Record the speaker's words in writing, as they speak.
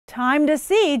Time to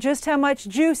see just how much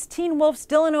juice Teen Wolf's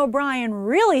Dylan O'Brien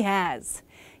really has.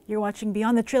 You're watching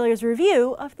Beyond the Trailer's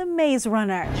review of The Maze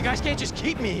Runner. You guys can't just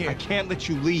keep me here. I can't let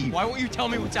you leave. Why won't you tell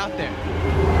me what's out there?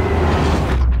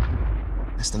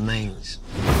 That's the maze.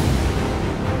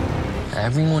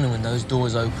 Every morning when those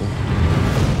doors open,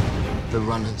 the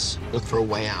runners look for a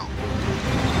way out.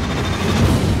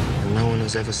 And no one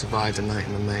has ever survived a night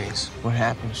in the maze. What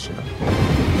happens to them?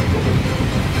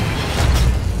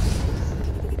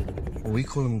 Well, we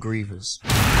call them grievers.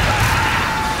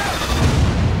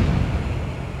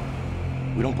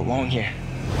 We don't belong here.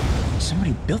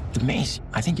 Somebody built the maze.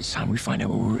 I think it's time we find out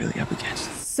what we're really up against.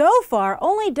 So far,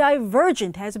 only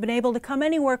Divergent has been able to come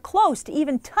anywhere close to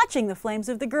even touching the flames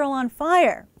of the Girl on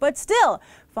Fire. But still,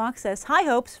 Fox has high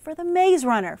hopes for The Maze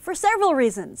Runner for several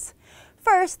reasons.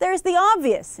 First, there's the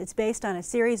obvious. It's based on a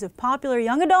series of popular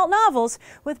young adult novels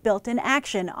with built-in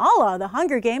action, a la The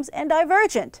Hunger Games and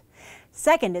Divergent.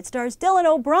 Second, it stars Dylan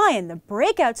O'Brien, the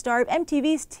breakout star of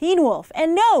MTV's Teen Wolf.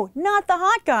 And no, not the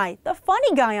hot guy, the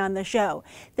funny guy on the show.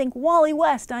 Think Wally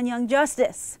West on Young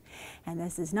Justice. And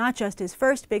this is not just his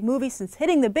first big movie since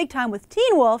hitting the big time with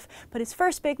Teen Wolf, but his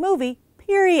first big movie,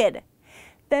 period.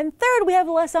 Then third, we have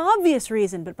a less obvious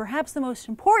reason, but perhaps the most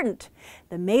important.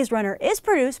 The Maze Runner is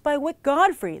produced by Wick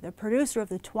Godfrey, the producer of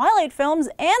the Twilight films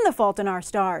and The Fault in Our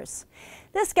Stars.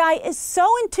 This guy is so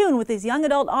in tune with his young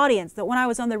adult audience that when I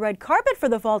was on the red carpet for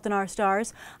The Fault in Our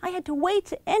Stars, I had to wait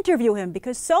to interview him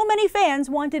because so many fans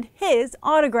wanted his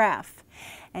autograph.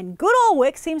 And good old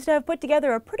Wick seems to have put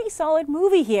together a pretty solid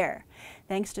movie here.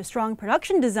 Thanks to strong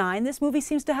production design, this movie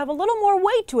seems to have a little more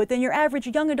weight to it than your average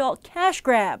young adult cash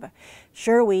grab.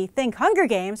 Sure, we think Hunger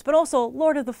Games, but also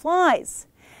Lord of the Flies.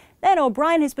 Then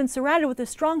O'Brien has been surrounded with a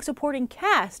strong supporting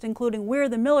cast, including We're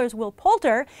the Millers' Will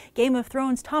Poulter, Game of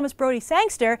Thrones' Thomas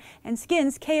Brodie-Sangster, and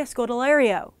Skin's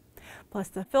Scodelario. Plus,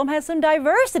 the film has some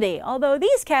diversity, although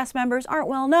these cast members aren't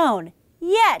well known.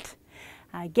 Yet!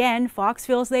 Again, Fox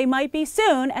feels they might be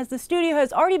soon, as the studio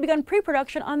has already begun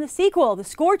pre-production on the sequel, The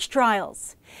Scorch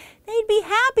Trials. They'd be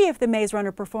happy if The Maze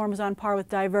Runner performs on par with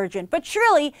Divergent, but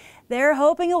surely they're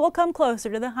hoping it will come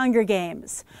closer to The Hunger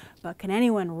Games. But can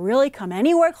anyone really come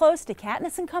anywhere close to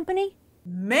Katniss and company?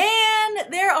 Man,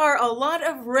 there are a lot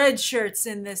of red shirts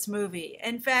in this movie.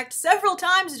 In fact, several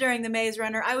times during The Maze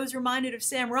Runner, I was reminded of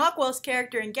Sam Rockwell's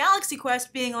character in Galaxy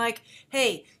Quest being like,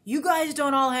 hey, you guys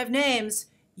don't all have names.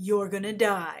 You're gonna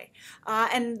die.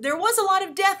 And there was a lot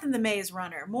of death in The Maze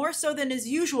Runner, more so than is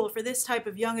usual for this type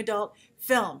of young adult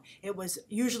film. It was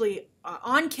usually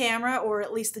on camera, or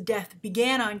at least the death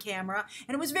began on camera,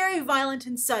 and it was very violent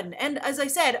and sudden, and as I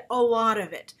said, a lot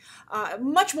of it.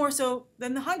 Much more so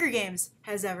than The Hunger Games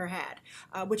has ever had,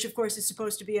 which of course is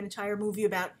supposed to be an entire movie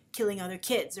about killing other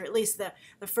kids, or at least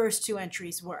the first two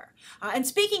entries were. And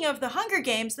speaking of The Hunger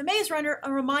Games, The Maze Runner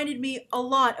reminded me a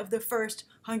lot of the first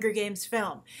Hunger Games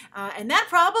film. And that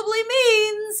probably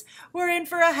means we're in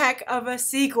for a heck of a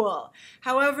sequel.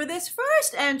 However, this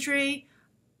first entry,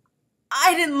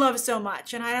 I didn't love so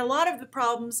much, and I had a lot of the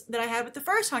problems that I had with the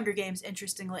first Hunger Games,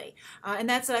 interestingly. And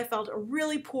that's that I felt a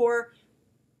really poor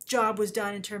job was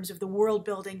done in terms of the world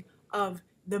building of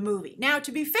the movie. Now,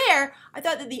 to be fair, I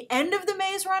thought that the end of The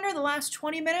Maze Runner, the last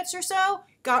 20 minutes or so,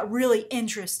 got really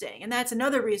interesting. And that's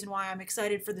another reason why I'm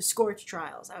excited for the Scorch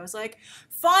Trials. I was like,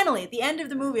 finally, at the end of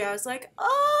the movie, I was like,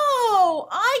 oh,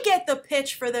 I get the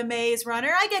pitch for The Maze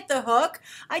Runner. I get the hook.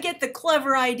 I get the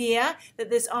clever idea that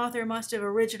this author must have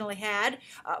originally had.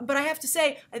 But I have to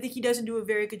say, I think he doesn't do a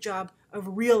very good job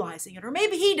of realizing it. Or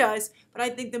maybe he does, but I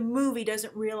think the movie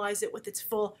doesn't realize it with its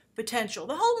full potential.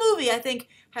 The whole movie, I think,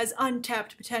 has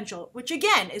untapped potential, which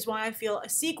again is why I feel a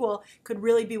sequel could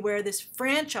really be where this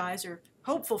franchise, or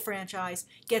hopeful franchise,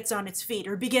 gets on its feet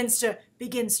or begins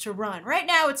to run. Right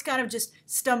now it's kind of just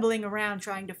stumbling around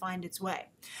trying to find its way.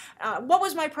 What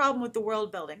was my problem with the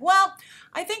world building? Well,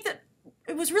 I think that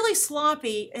it was really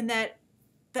sloppy in that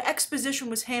the exposition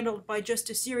was handled by just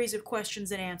a series of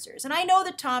questions and answers. And I know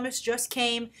that Thomas just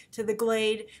came to the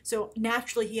Glade, so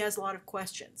naturally he has a lot of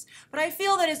questions. But I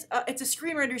feel that it's a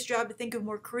screenwriter's job to think of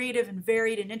more creative and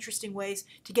varied and interesting ways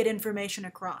to get information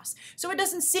across. So it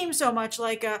doesn't seem so much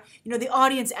like the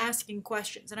audience asking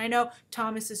questions. And I know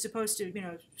Thomas is supposed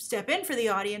to step in for the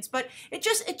audience, but it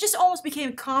just almost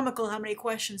became comical how many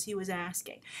questions he was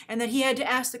asking, and that he had to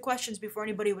ask the questions before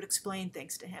anybody would explain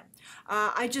things to him.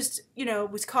 I just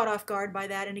was caught off guard by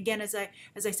that. And again, as I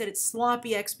said, it's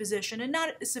sloppy exposition and not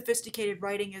as sophisticated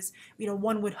writing as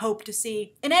one would hope to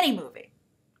see in any movie.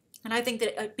 And I think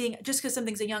that being just because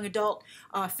something's a young adult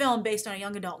film based on a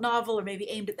young adult novel or maybe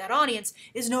aimed at that audience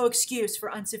is no excuse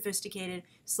for unsophisticated,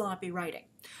 sloppy writing.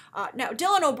 Now,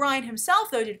 Dylan O'Brien himself,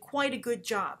 though, did quite a good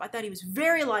job. I thought he was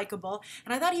very likable,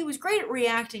 and I thought he was great at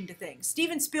reacting to things.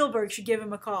 Steven Spielberg should give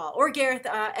him a call, or Gareth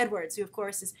Edwards, who, of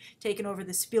course, has taken over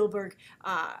the Spielberg,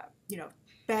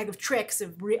 bag of tricks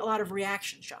of a lot of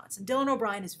reaction shots. And Dylan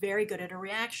O'Brien is very good at a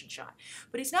reaction shot.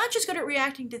 But he's not just good at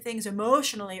reacting to things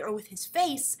emotionally or with his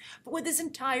face, but with his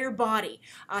entire body.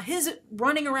 His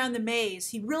running around the maze,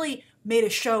 he really made a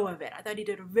show of it. I thought he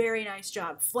did a very nice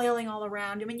job, flailing all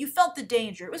around. I mean, you felt the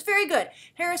danger. It was very good.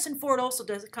 Harrison Ford also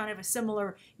does kind of a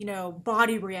similar,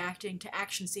 body reacting to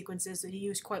action sequences that he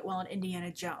used quite well in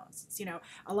Indiana Jones. It's,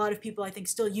 a lot of people, I think,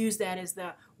 still use that as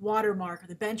the watermark or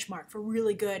the benchmark for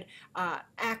really good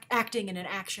acting in an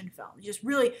action film. Just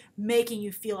really making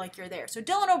you feel like you're there. So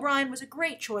Dylan O'Brien was a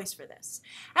great choice for this.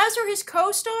 As for his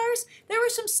co-stars, there were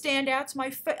some standouts.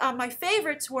 My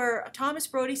favorites were Thomas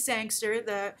Brodie-Sangster,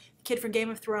 the kid from Game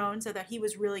of Thrones. I thought he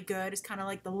was really good as kind of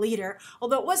like the leader.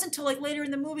 Although it wasn't until like later in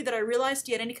the movie that I realized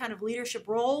he had any kind of leadership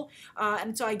role.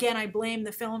 And so again, I blame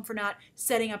the film for not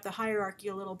setting up the hierarchy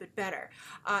a little bit better.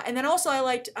 And then also I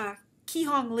liked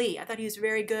Ki-Hong Lee. I thought he was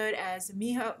very good as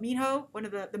Minho, one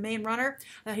of the main runner.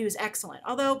 I thought he was excellent.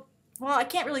 Although, well, I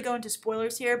can't really go into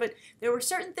spoilers here, but there were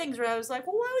certain things where I was like,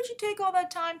 well, why would you take all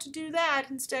that time to do that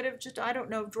instead of just, I don't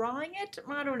know, drawing it?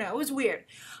 I don't know. It was weird.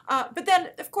 But then,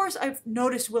 of course, I've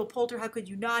noticed Will Poulter. How could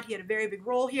you not? He had a very big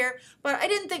role here, but I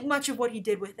didn't think much of what he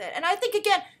did with it. And I think,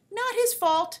 again, not his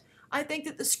fault. I think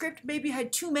that the script maybe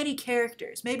had too many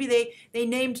characters. Maybe they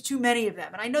named too many of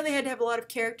them. And I know they had to have a lot of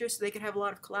characters so they could have a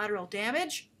lot of collateral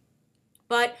damage.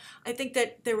 But I think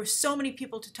that there were so many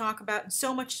people to talk about and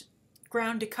so much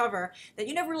ground to cover that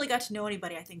you never really got to know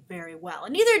anybody, I think, very well.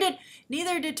 And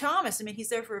neither did Thomas. I mean, he's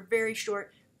there for a very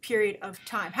short period of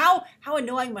time. How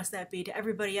annoying must that be to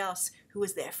everybody else who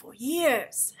was there for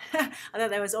years? I thought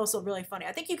that was also really funny.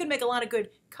 I think you could make a lot of good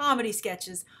comedy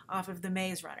sketches off of The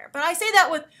Maze Runner. But I say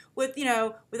that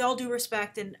with all due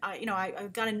respect, and I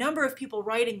got a number of people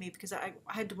writing me because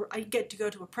I get to go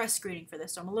to a press screening for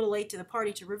this, so I'm a little late to the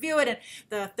party to review it, and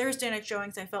the Thursday night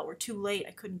showings I felt were too late.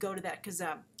 I couldn't go to that because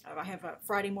I have a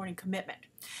Friday morning commitment.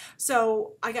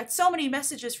 So I got so many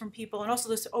messages from people, and also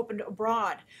this opened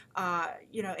abroad,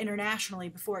 internationally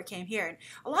before it came here. And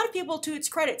a lot of people, to its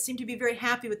credit, seem to be very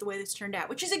happy with the way this turned out,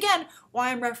 which is, again,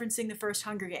 why I'm referencing the first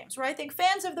Hunger Games, where I think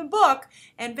fans of the book,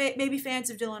 and maybe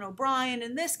fans of Dylan O'Brien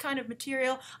and this kind of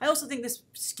material, I also think this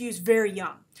skews very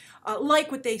young,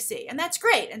 like what they see. And that's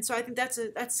great. And so I think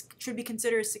that should be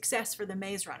considered a success for The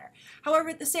Maze Runner. However,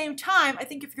 at the same time, I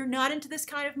think if you're not into this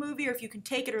kind of movie, or if you can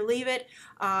take it or leave it,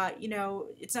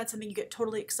 it's not something you get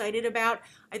totally excited about.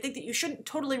 I think that you shouldn't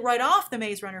totally write off the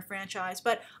Maze Runner franchise,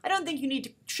 but I don't think you need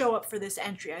to show up for this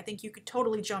entry. I think you could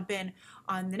totally jump in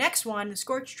on the next one, the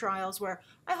Scorch Trials, where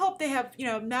I hope they have,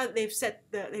 now that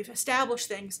they've established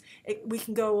things, we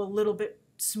can go a little bit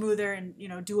smoother and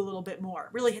do a little bit more,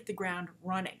 really hit the ground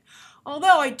running.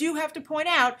 Although I do have to point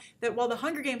out that while the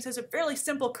Hunger Games has a fairly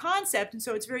simple concept, and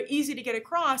so it's very easy to get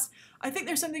across, I think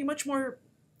there's something much more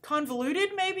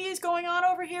convoluted maybe is going on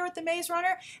over here with The Maze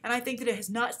Runner, and I think that it has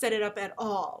not set it up at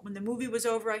all. When the movie was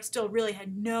over, I still really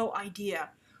had no idea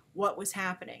what was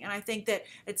happening. And I think that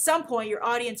at some point your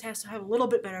audience has to have a little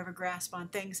bit better of a grasp on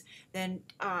things than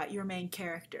your main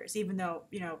characters, even though,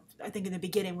 I think in the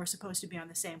beginning we're supposed to be on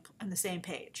the same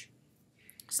page.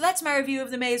 So that's my review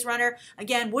of The Maze Runner.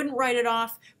 Again, wouldn't write it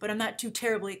off, but I'm not too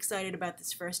terribly excited about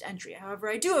this first entry. However,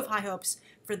 I do have high hopes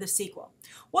for the sequel.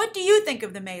 What do you think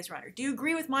of The Maze Runner? Do you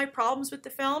agree with my problems with the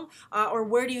film? Or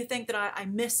where do you think that I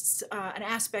missed an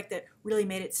aspect that really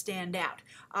made it stand out?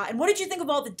 And what did you think of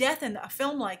all the death in a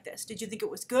film like this? Did you think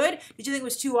it was good? Did you think it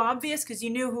was too obvious because you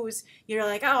knew you're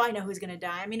like, oh, I know who's going to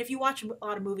die. I mean, if you watch a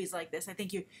lot of movies like this, I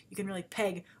think you can really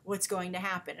peg what's going to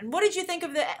happen. And what did you think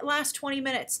of the last 20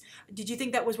 minutes? Did you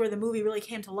think that was where the movie really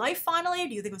came to life finally?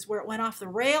 Do you think it was where it went off the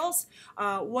rails?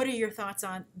 What are your thoughts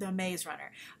on The Maze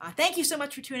Runner? Thank you so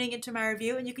much for tuning into my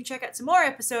review, and you can check out some more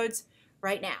episodes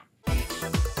right now.